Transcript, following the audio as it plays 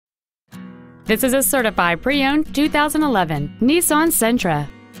This is a certified pre-owned 2011 Nissan Sentra.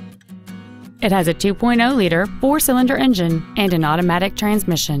 It has a 2.0-liter four-cylinder engine and an automatic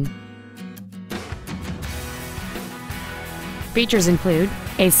transmission. Features include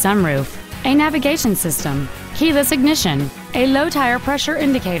a sunroof, a navigation system, keyless ignition, a low-tire pressure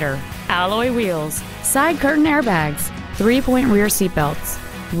indicator, alloy wheels, side curtain airbags, 3-point rear seat belts,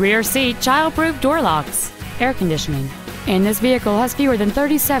 rear seat child-proof door locks, air conditioning, and this vehicle has fewer than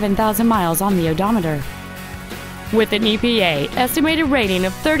 37,000 miles on the odometer. With an EPA estimated rating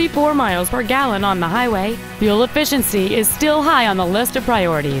of 34 miles per gallon on the highway, fuel efficiency is still high on the list of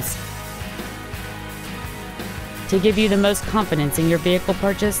priorities. To give you the most confidence in your vehicle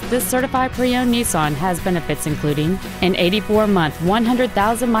purchase, this certified pre-owned Nissan has benefits including an 84-month,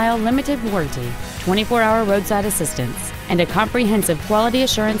 100,000-mile limited warranty, 24-hour roadside assistance, and a comprehensive quality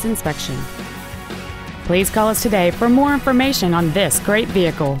assurance inspection. Please call us today for more information on this great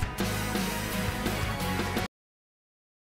vehicle.